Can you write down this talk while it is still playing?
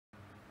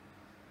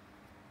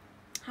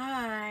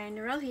Hi,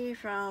 Narelle here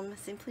from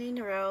Simply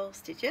Narelle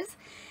Stitches,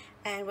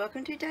 and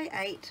welcome to day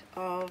 8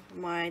 of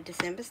my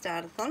December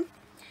Startathon.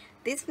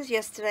 This was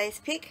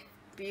yesterday's pick.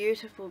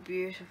 Beautiful,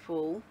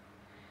 beautiful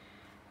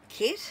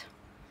kit.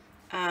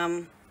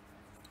 I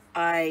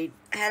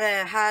had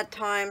a hard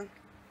time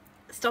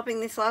stopping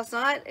this last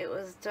night. It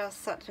was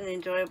just such an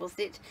enjoyable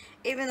stitch,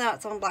 even though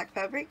it's on black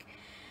fabric,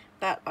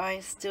 but I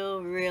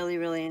still really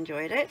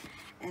enjoyed it.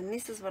 And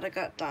this is what I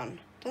got done.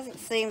 Doesn't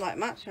seem like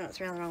much. No, it's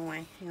around the wrong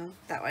way. Hang on,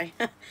 that way.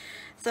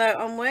 So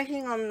I'm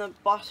working on the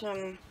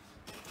bottom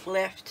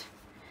left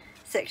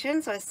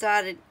section. So I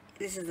started,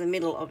 this is the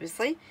middle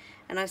obviously,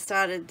 and I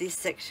started this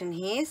section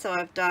here. So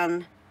I've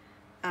done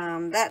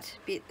that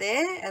bit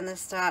there and the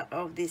start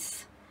of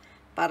this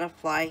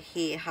butterfly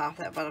here, half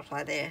that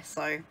butterfly there.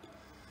 So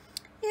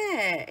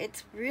yeah,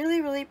 it's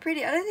really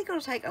pretty. I don't think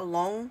it'll take a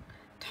long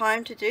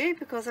time to do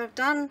because I've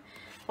done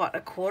what,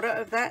 a quarter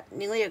of that,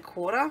 nearly a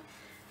quarter.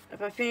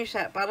 If I finish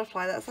that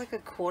butterfly, that's like a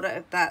quarter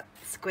of that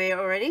square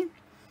already.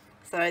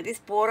 So this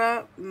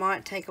border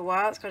might take a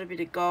while. It's got a bit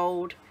of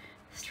gold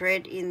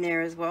thread in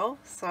there as well.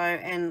 So,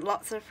 and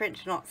lots of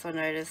French knots I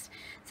noticed.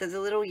 So the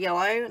little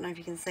yellow, I don't know if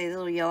you can see the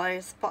little yellow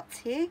spots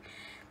here,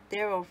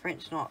 they're all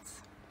French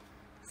knots.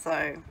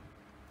 So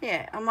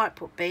yeah, I might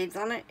put beads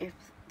on it if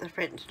the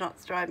French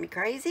knots drive me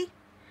crazy.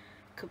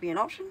 Could be an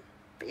option.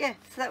 But yeah,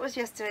 so that was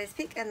yesterday's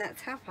pick and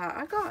that's how far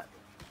I got.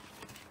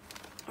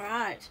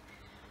 Alright.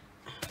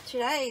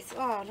 Today's,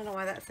 oh, I don't know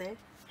why that's there.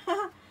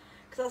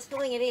 Because I was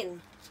filling it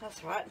in.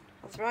 That's right.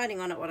 I was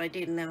writing on it what I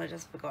did and then I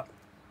just forgot.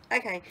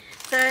 Okay,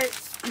 so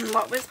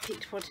what was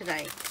picked for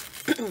today?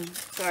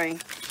 Sorry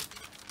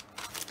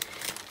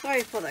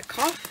for the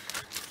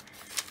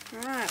cough.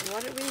 Right,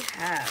 what do we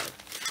have?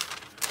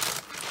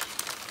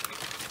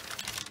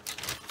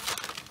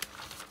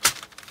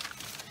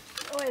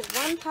 Always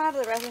one part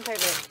of the wrapping paper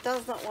that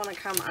does not want to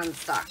come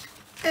unstuck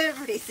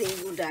every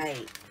single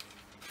day.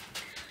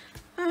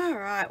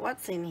 Alright,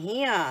 what's in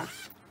here?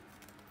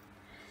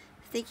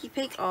 Sneaky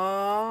peek.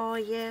 Oh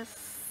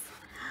yes,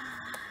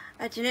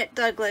 a Jeanette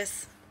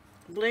Douglas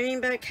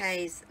Blooming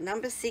Bouquets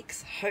number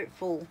 6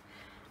 Hopeful.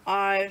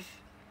 I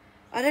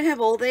don't have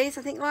all these.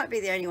 I think it might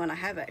be the only one I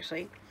have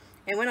actually.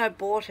 And when I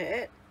bought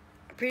it,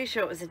 I'm pretty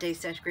sure it was a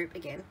D-Stash group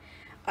again,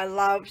 I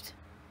loved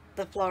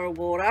the floral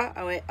border.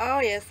 I went,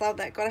 oh yes, love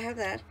that, gotta have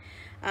that.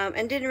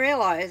 And didn't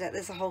realise that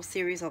there's a whole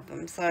series of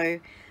them. So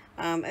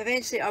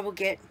eventually I will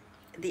get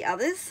the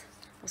others.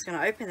 I was going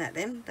to open that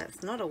then.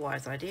 That's not a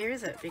wise idea,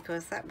 is it?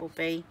 Because that will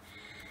be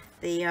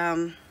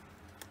the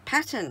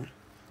pattern.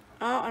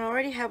 Oh, and I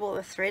already have all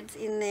the threads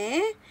in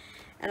there.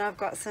 And I've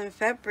got some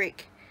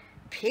fabric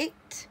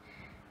picked.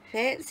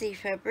 Fancy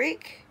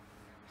fabric.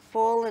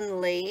 Fallen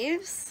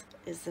Leaves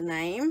is the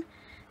name.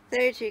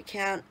 32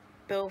 count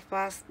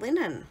Belfast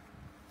linen.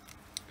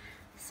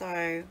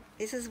 So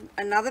this is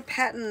another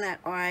pattern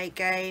that I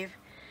gave,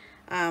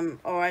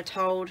 or I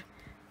told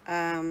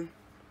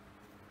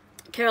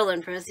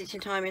Carolyn from A Stitch in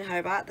Time in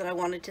Hobart that I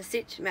wanted to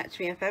stitch, match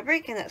me a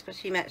fabric, and that's what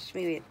she matched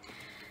me with.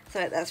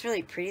 So that's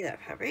really pretty, that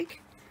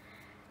fabric.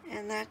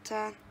 And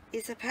that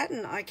is a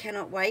pattern. I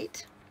cannot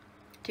wait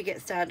to get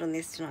started on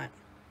this tonight.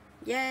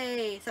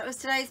 Yay! So that was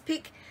today's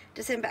pick,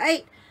 December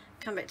 8.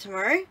 Come back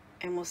tomorrow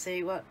and we'll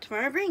see what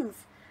tomorrow brings.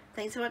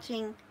 Thanks for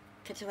watching.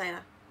 Catch you later.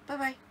 Bye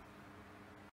bye.